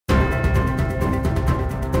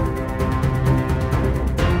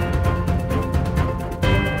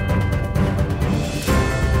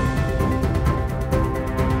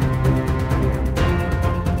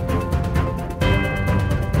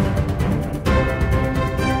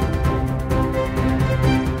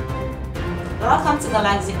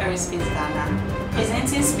Galaxy Aerospace Ghana.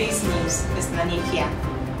 Presenting space news is Nanikia.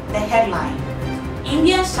 The headline: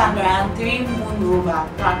 India's Chandrayaan-3 moon rover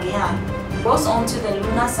Pragyan goes onto the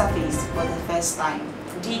lunar surface for the first time.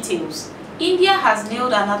 Details: India has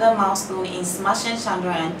nailed another milestone in smashing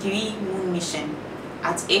Chandrayaan-3 moon mission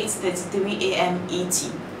at 8:33 a.m.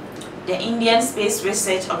 ET. The Indian Space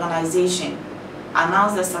Research Organization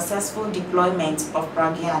announced the successful deployment of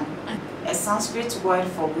Pragyan, a Sanskrit word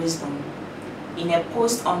for wisdom, in a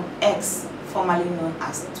post on X, formerly known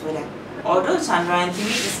as Twitter. Although Chandrayaan-3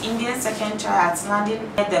 is India's second try at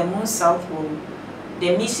landing at the moon's south pole,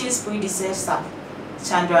 the mission's predecessor,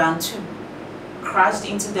 Chandrayaan-2, crashed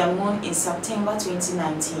into the moon in September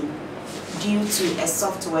 2019 due to a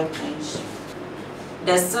software crash.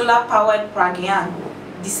 The solar-powered Pragyan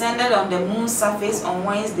descended on the moon's surface on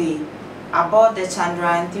Wednesday aboard the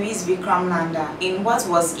Chandrayaan-3's Vikram lander in what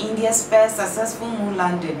was India's first successful moon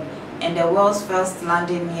landing and the world's first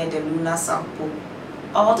landing near the lunar south pole.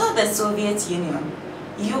 Although the Soviet Union,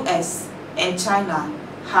 US, and China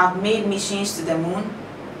have made missions to the moon,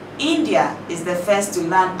 India is the first to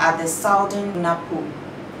land at the southern lunar pole.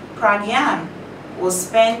 Pragyan will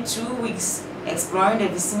spend 2 weeks exploring the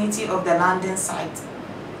vicinity of the landing site,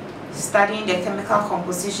 studying the chemical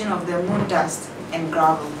composition of the moon dust and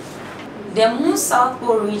gravel. The moon's South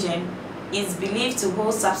Pole region is believed to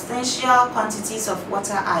hold substantial quantities of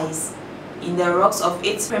water ice in the rocks of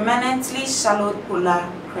its permanently shallow polar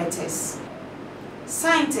craters.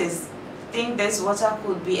 Scientists think this water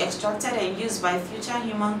could be extracted and used by future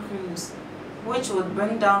human crews, which would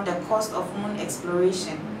bring down the cost of moon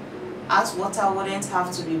exploration, as water wouldn't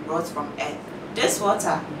have to be brought from Earth. This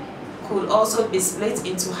water could also be split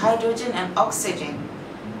into hydrogen and oxygen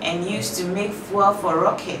and used to make fuel for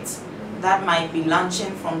rockets that might be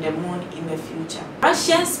launching from the moon in the future.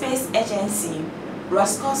 Russian space agency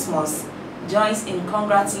Roscosmos joins in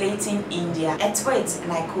congratulating India. A tweet,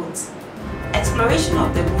 and I quote, "Exploration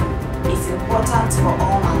of the moon is important for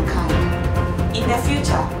all mankind. In the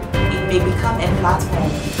future, it may become a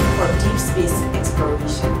platform for deep space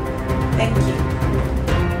exploration." Thank you.